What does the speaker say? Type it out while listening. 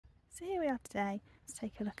So here we are today. Let's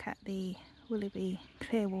take a look at the Willerby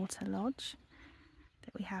Clearwater Lodge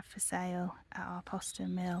that we have for sale at our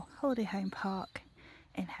Poston Mill Holiday Home Park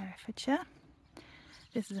in Herefordshire.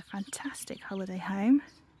 This is a fantastic holiday home,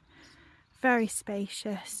 very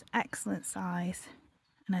spacious, excellent size,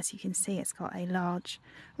 and as you can see it's got a large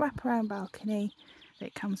wraparound balcony that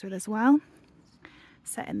it comes with as well,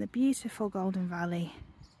 set in the beautiful Golden Valley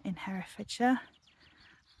in Herefordshire.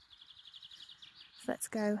 So let's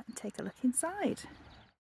go and take a look inside.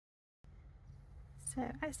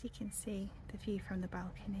 So as you can see, the view from the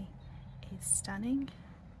balcony is stunning.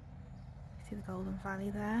 See the Golden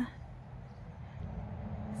Valley there.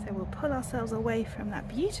 So we'll pull ourselves away from that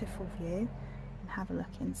beautiful view and have a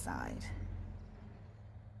look inside.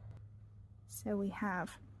 So we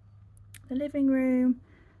have the living room,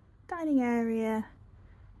 dining area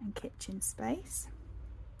and kitchen space.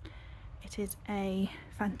 It is a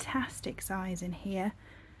fantastic size in here,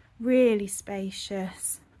 really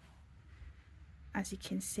spacious. As you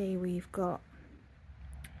can see, we've got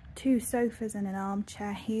 2 sofas and an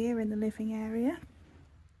armchair here in the living area.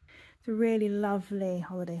 It's a really lovely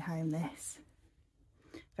holiday home, this.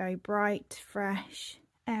 Very bright, fresh,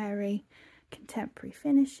 airy, contemporary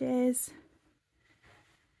finishes.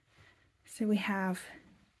 So we have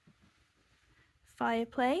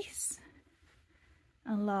fireplace,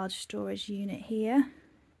 a large storage unit here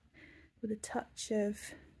with a touch of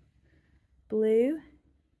blue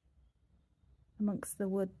amongst the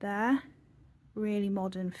wood there. Really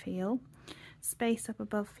modern feel. Space up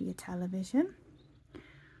above for your television.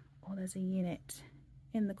 Or there's a unit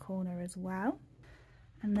in the corner as well.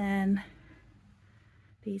 And then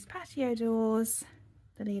these patio doors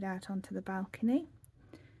that lead out onto the balcony.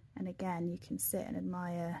 And again, you can sit and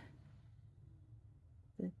admire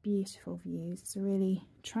the beautiful views. It's a really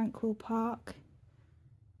tranquil park.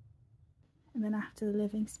 And then after the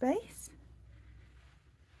living space,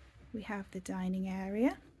 we have the dining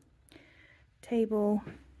area. Table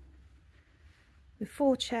with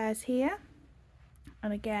 4 chairs here.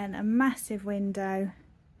 And again, a massive window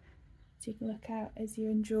so you can look out as you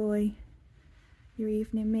enjoy your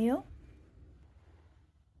evening meal.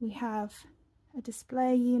 We have a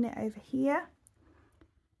display unit over here.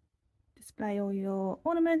 Display all your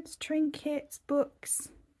ornaments, trinkets, books,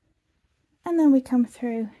 and then we come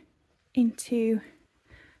through into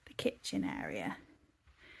the kitchen area.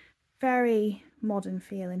 Very modern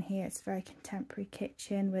feel in here. It's a very contemporary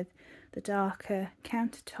kitchen with the darker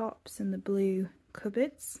countertops and the blue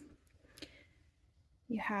cupboards.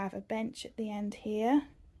 You have a bench at the end here.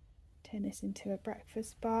 Turn this into a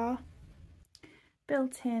breakfast bar.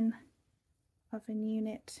 Built-in oven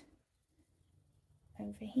unit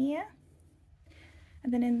over here.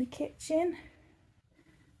 And then in the kitchen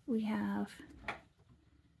we have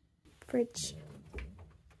fridge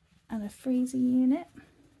and a freezer unit.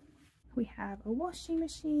 We have a washing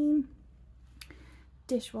machine,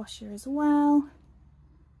 dishwasher as well.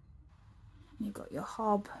 You've got your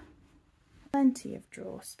hob, plenty of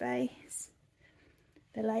drawer space.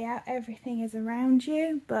 The layout, everything is around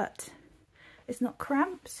you, but it's not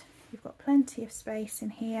cramped. You've got plenty of space in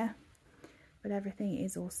here, but everything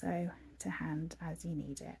is also to hand as you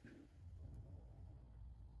need it.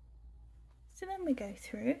 So then we go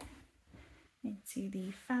through into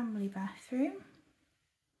the family bathroom.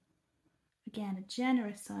 Again, a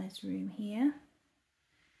generous sized room here.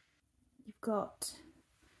 You've got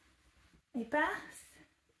a bath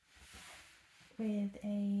with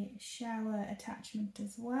a shower attachment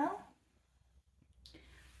as well.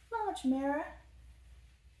 Large mirror.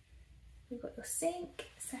 You've got your sink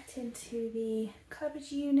set into the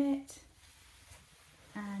cupboard unit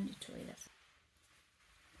and your toilet.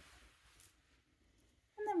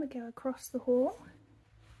 And then we go across the hall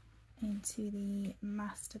into the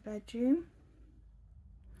master bedroom.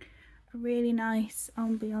 A really nice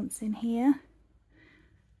ambience in here.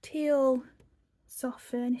 Teal soft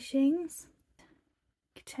furnishings.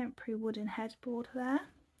 Contemporary wooden headboard there.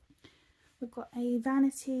 We've got a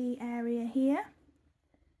vanity area here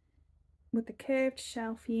with the curved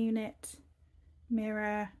shelf unit,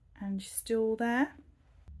 mirror and stool there.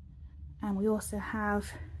 And we also have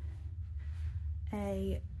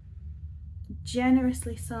a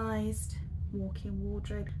generously sized walk-in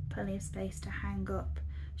wardrobe, plenty of space to hang up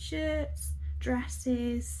shirts,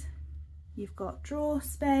 dresses. You've got drawer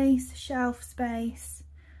space, shelf space,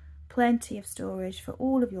 plenty of storage for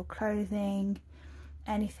all of your clothing,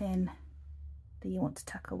 anything that you want to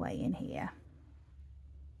tuck away in here.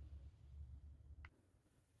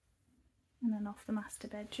 And then off the master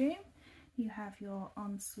bedroom, you have your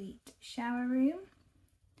ensuite shower room,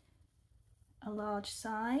 a large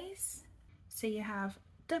size. So you have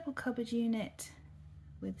double cupboard unit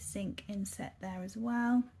with sink inset there as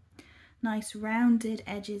well. Nice rounded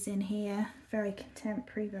edges in here, very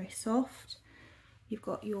contemporary, very soft. You've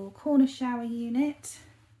got your corner shower unit,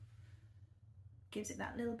 gives it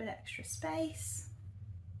that little bit extra space,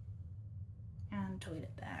 and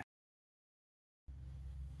toilet there.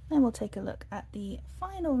 Then we'll take a look at the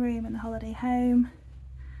final room in the holiday home.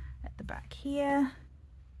 At the back here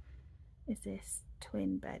is this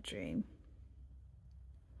twin bedroom.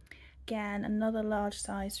 Again, another large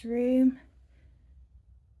sized room.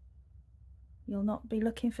 You'll not be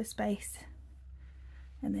looking for space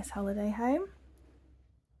in this holiday home.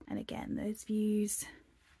 And again, those views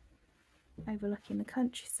overlooking the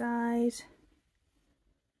countryside.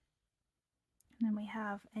 And then we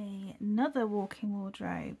have another walk-in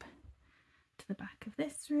wardrobe to the back of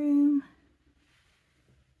this room.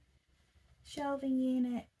 Shelving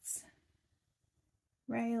units,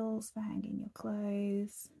 rails for hanging your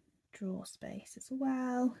clothes, drawer space as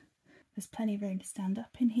well. There's plenty of room to stand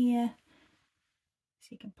up in here, so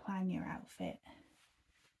you can plan your outfit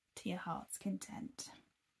to your heart's content.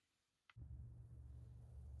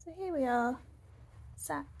 So here we are,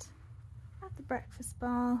 sat at the breakfast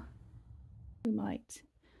bar. We might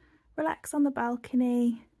relax on the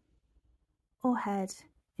balcony or head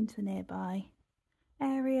into the nearby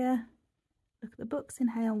area, look at the books in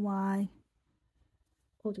Hay on Wye,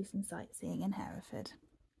 or do some sightseeing in Hereford.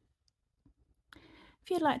 If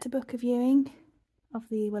you'd like to book a viewing of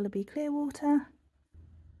the Willerby Clearwater,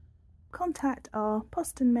 contact our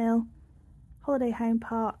Poston Mill Holiday Home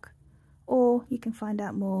Park, or you can find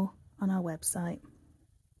out more on our website.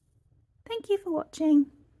 Thank you for watching.